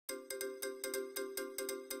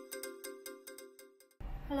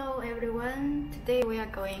Hello everyone, today we are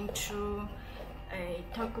going to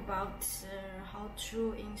talk about how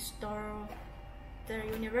to install the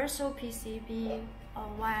universal PCB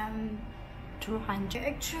YM200.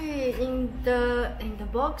 Actually, in the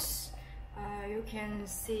box, you can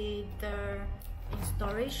see the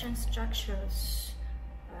installation structures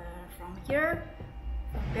from here,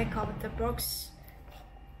 from back of the box,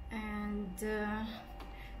 and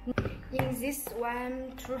in this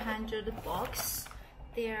YM200 box,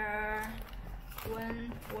 there are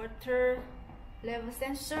one water level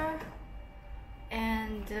sensor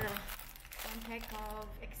and one pack of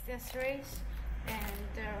accessories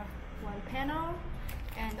and one panel,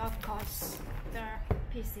 and of course the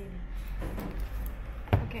PCB.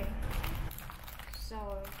 Okay,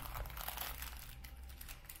 so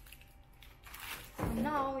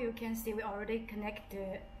now you can see we already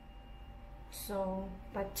connected. So,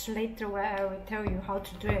 but later I will tell you how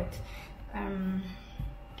to do it.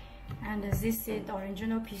 And this is the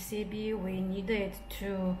original PCB. We need it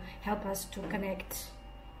to help us to connect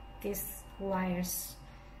these wires.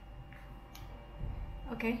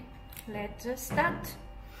 Okay, let's start.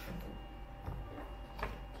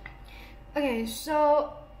 Okay,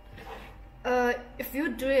 so if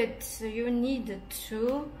you do it, you need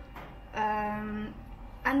to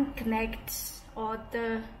unconnect all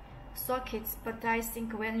the sockets, but I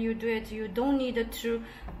think when you do it, you don't need to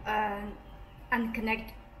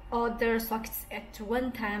unconnect all the sockets at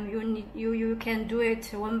one time. You can do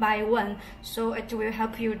it one by one, so it will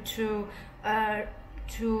help you to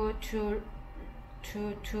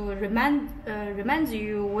remind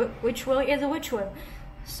you which one is which one.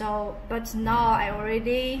 So, but now I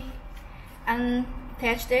already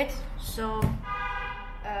unattached it, so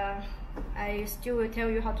I still will tell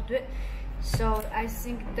you how to do it. So I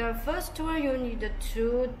think the first one you need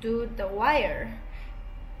to do the wire.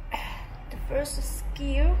 The first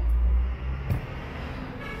skill,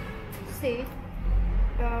 see,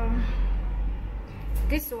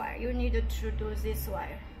 this wire, you need to do this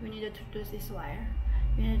wire. You need to do this wire.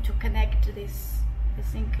 You need to connect this. I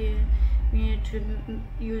think you need to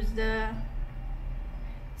use the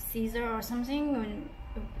scissor or something and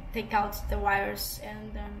take out the wires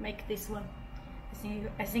and make this one.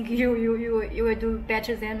 I think you will do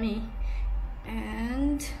better than me.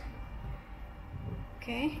 And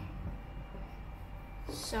okay,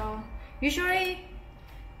 so usually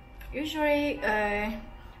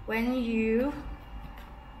when you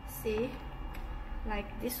see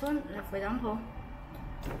like this one, for example,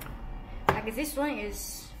 like this one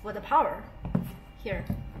is for the power. Here,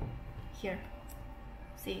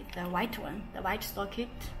 see the white one, the white socket.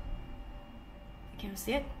 You can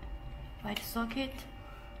see it. White socket.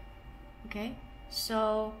 Okay,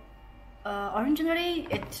 so originally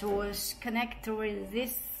it was connected with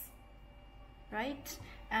this, right?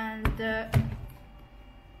 And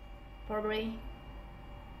probably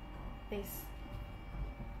this.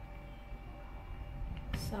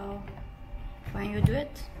 So when you do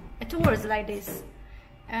it, it works like this.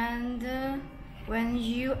 And when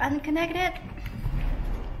you unconnect it,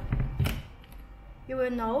 you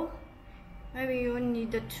will know. Maybe you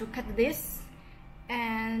need to cut this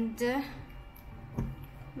and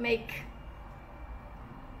make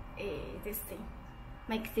this thing.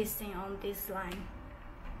 Make this thing on this line,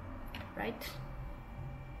 right?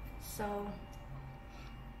 So,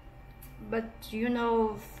 but you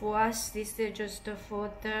know, for us this is just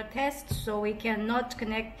for the test, so we cannot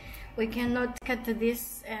connect. We cannot cut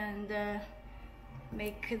this and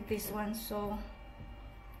make this one. So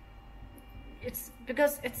it's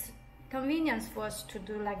because it's convenience for us to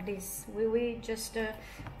do like this. We just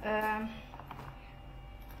added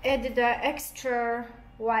the extra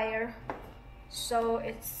wire, so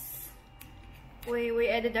it's we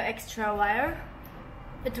added the extra wire.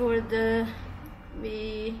 It would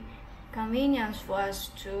be convenience for us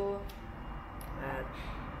to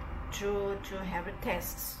have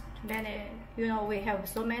tests. Many, you know, we have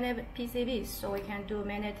so many PCBs, so we can do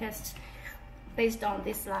many tests based on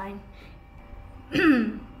this line.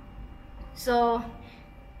 So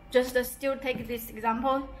just still take this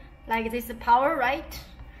example, like this power, right?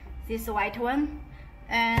 This white one,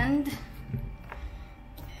 and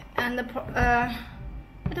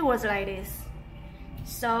it was like this.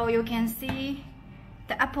 So you can see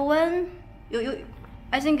the upper one.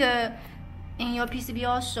 I think in your PCB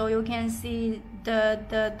also you can see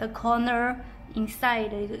the corner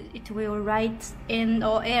inside. It will write N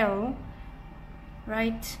or L,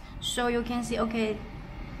 right? So you can see, okay.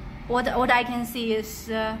 What I can see is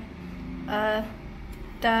the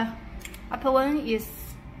upper one is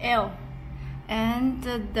L, and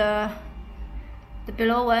the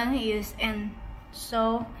below one is N.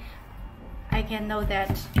 so I can know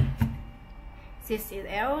that this is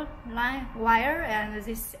L line wire and this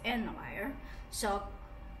is N wire. So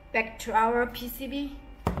back to our PCB,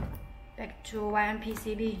 back to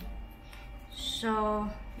YMPCB. So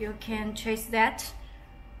you can trace that.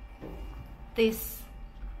 This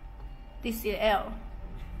is L.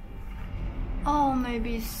 Oh,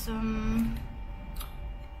 maybe some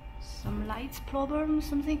light problem,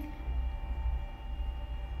 something.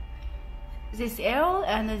 This L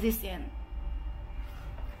and this N.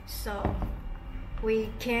 So we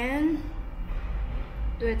can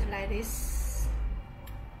do it like this.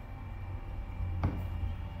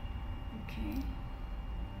 Okay.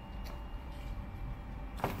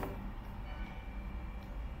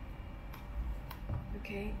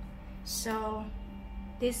 Okay. So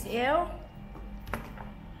this L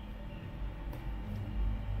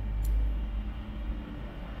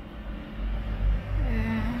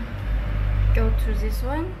go to this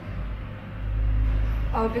one.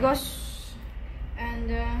 Oh, because and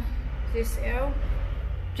this L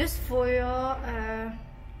just for your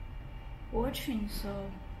watching,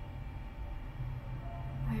 so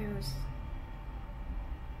I use.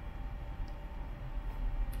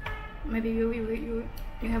 Maybe you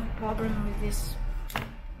have a problem with this.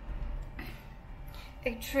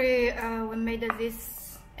 Actually, we made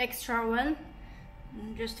this extra one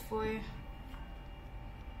just for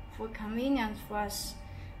convenience for us.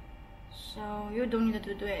 So you don't need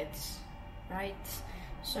to do it, right?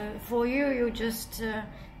 So for you, you just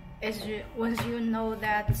once you know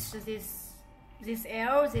that this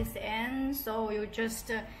L, this N, so you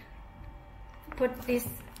just put this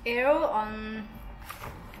L on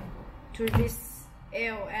to this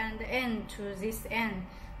L and N to this N.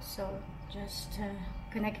 So just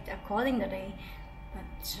connect accordingly.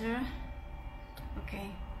 But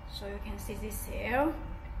okay, so you can see this L.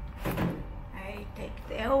 I take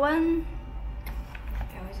the L1.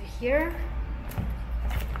 L is here.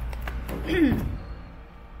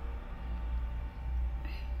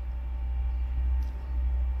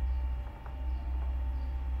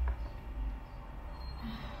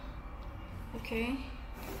 Okay,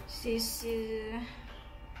 this is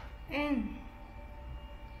N,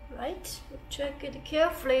 right? Check it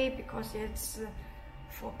carefully because it's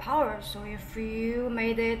for power. So if you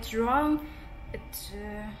made it wrong,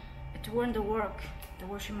 it won't work. The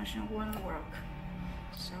washing machine won't work.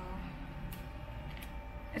 So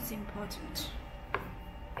it's important.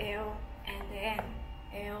 L and N,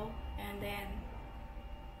 L and N.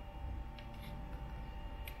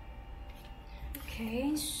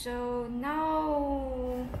 Okay, so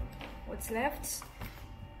now what's left?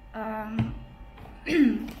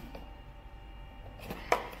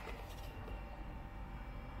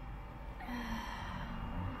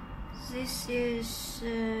 This is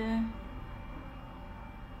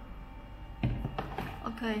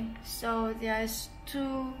okay. So there's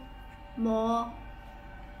two more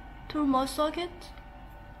sockets.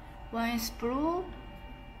 One is blue,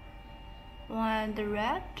 one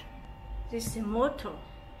red. This is motor.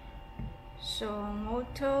 So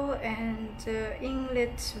motor and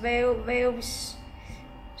inlet valves.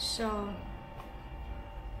 So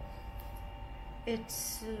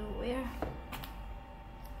it's where?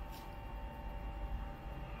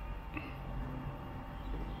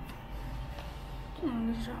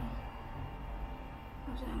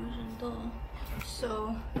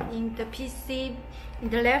 So in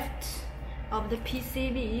the left of the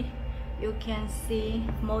PCB, you can see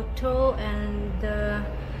motor and the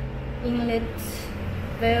inlet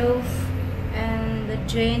valve and the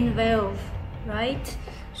drain valve, right?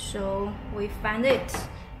 So we find it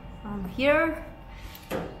from here.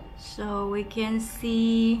 So we can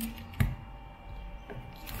see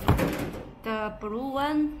the blue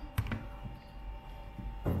one.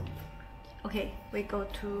 Okay, we go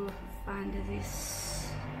to find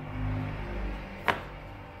this.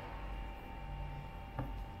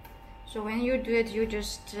 So when you do it, you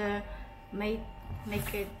just make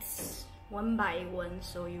it one by one,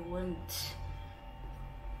 so you won't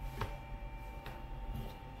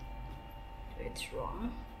do it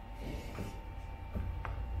wrong.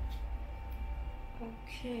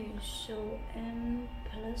 Okay, so M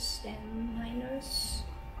plus M minus.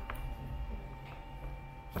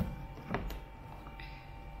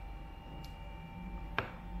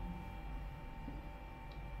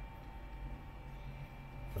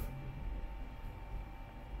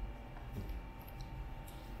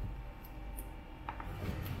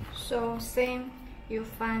 So same, you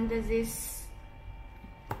find this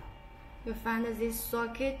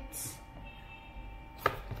socket,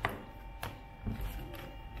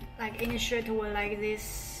 like insert will like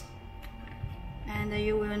this, and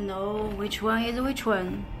you will know which one is which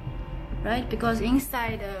one, right? Because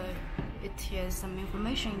inside it has some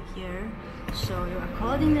information here, so you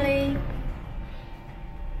accordingly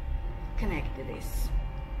connect this.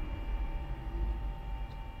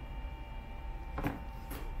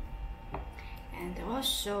 And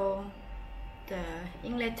also the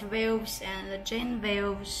inlet valves and the drain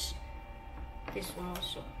valves, this one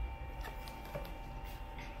also.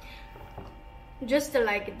 Just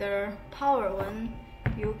like the power one,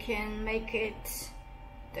 you can make it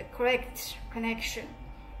the correct connection.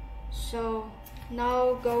 So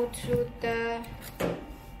now go to the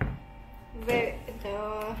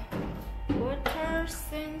water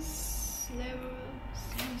level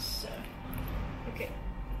sensor. Okay.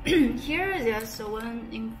 Here there's one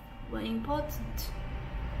important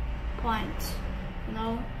point,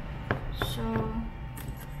 so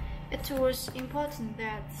it was important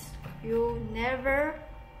that you never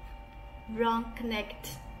wrong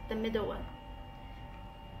connect the middle one.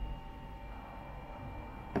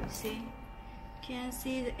 See, you can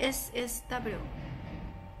see the SSW.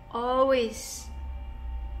 Always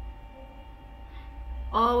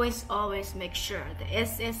make sure the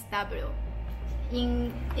SSW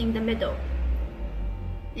in the middle.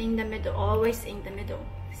 In the middle, always in the middle.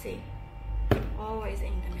 See, always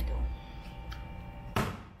in the middle.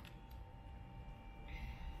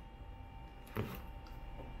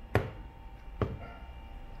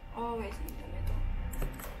 Always in the middle.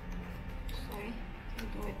 Sorry, I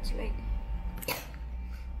do it like.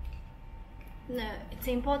 No, it's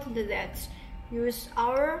important that use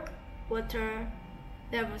our water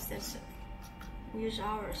level sensor. Use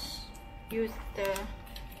ours. Use the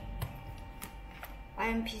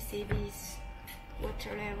YMPCB's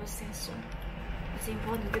water level sensor. It's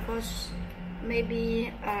important because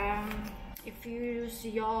maybe if you use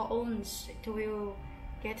your own, it will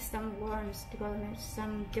get some worms because there's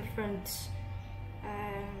some different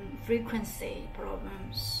frequency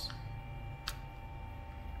problems.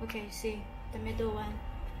 Okay, see the middle one,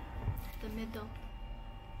 the middle.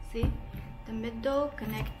 See the middle,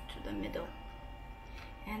 connect to the middle,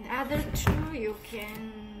 and other two you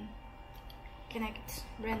can connect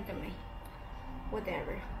randomly,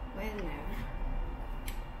 whatever, whenever.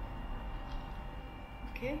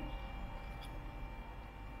 Okay,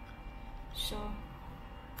 so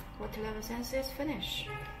water level sensor is finished.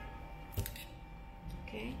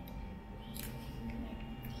 Okay, connect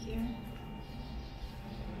here.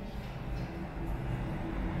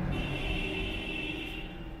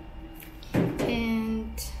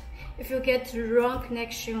 And if you get wrong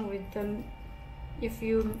connection with them, if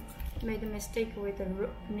you made a mistake with the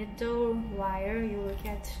middle wire, you will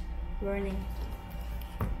get burning.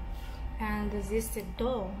 And this is the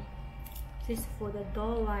door. This is for the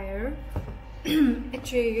door wire.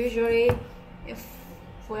 Actually, usually, if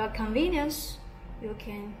for your convenience, you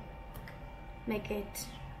can make it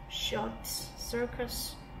short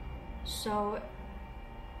circuits, so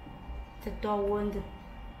the door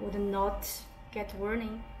would not get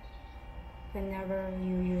burning whenever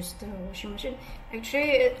you use the washing machine.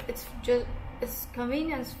 Actually, it's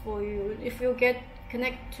convenience for you. If you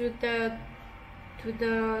connect to the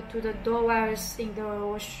door wires in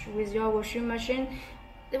the with your washing machine,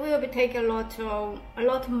 it will take a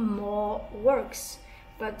lot more works.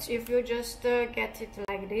 But if you just get it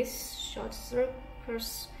like this, short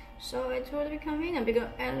circuits, so it will be convenient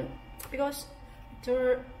because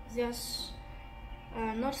there's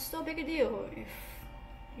not so big a deal if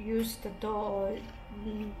use the door or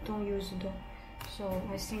don't use the door. So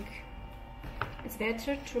I think it's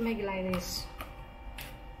better to make it like this.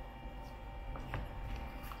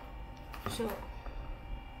 So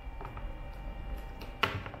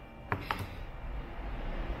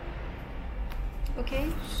okay,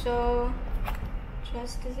 so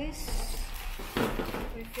just this,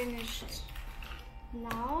 we finished.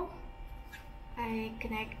 Now I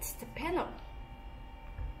connect the panel.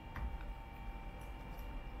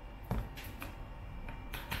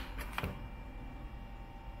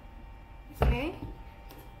 Okay,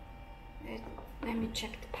 let me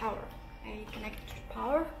check the power. I connect to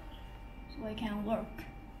power so I can work.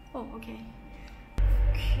 Oh, okay.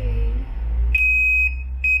 Okay.